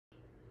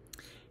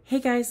Hey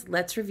guys,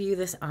 let's review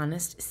this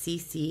Honest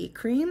CC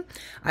cream.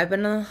 I've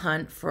been on the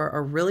hunt for a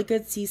really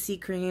good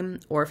CC cream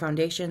or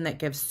foundation that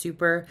gives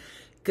super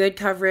good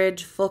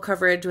coverage, full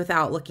coverage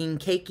without looking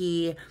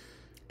cakey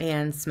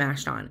and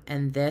smashed on.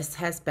 And this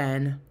has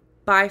been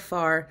by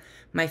far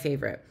my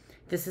favorite.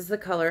 This is the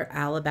color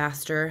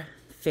Alabaster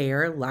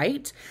Fair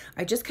Light.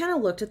 I just kind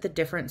of looked at the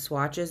different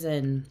swatches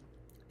and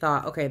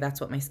thought, okay,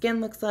 that's what my skin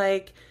looks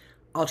like.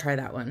 I'll try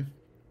that one.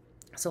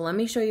 So let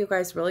me show you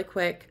guys really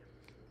quick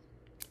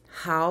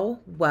how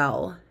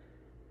well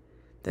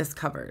this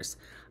covers.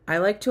 I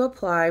like to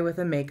apply with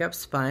a makeup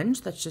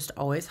sponge. That's just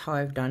always how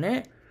I've done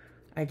it.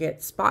 I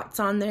get spots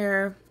on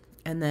there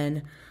and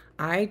then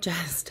I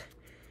just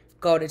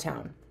go to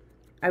town.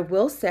 I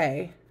will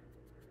say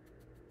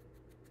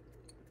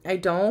I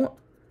don't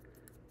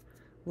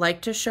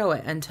like to show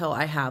it until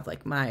I have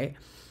like my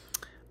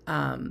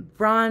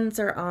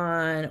bronzer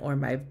on or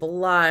my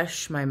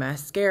blush, my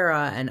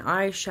mascara and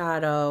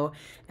eyeshadow,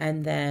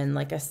 and then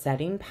like a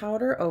setting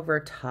powder over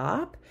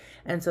top.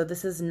 And so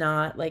this is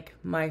not like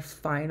my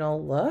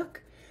final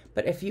look,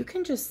 but if you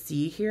can just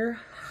see here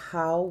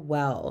how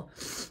well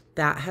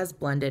that has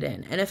blended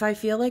in. And if I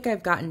feel like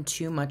I've gotten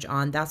too much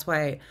on, that's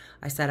why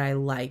I said I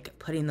like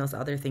putting those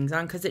other things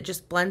on, because it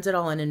just blends it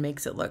all in and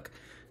makes it look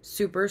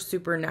super,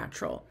 super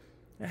natural.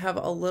 I have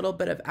a little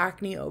bit of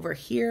acne over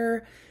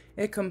here.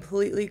 It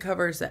completely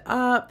covers it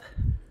up.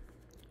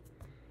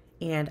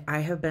 And I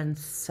have been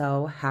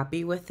so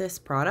happy with this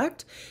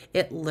product.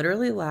 It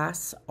literally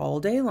lasts all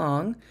day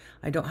long.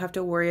 I don't have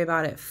to worry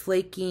about it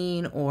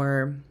flaking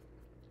or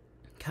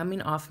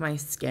coming off my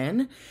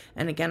skin.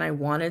 And again, I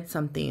wanted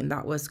something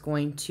that was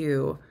going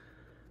to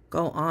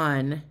go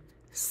on,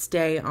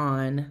 stay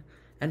on,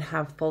 and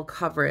have full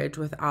coverage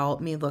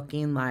without me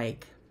looking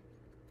like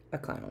a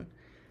clown.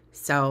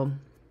 So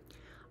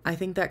I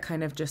think that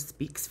kind of just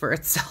speaks for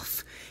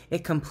itself.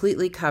 It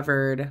completely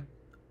covered.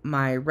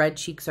 My red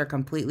cheeks are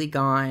completely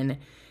gone,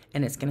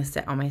 and it's going to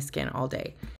sit on my skin all day.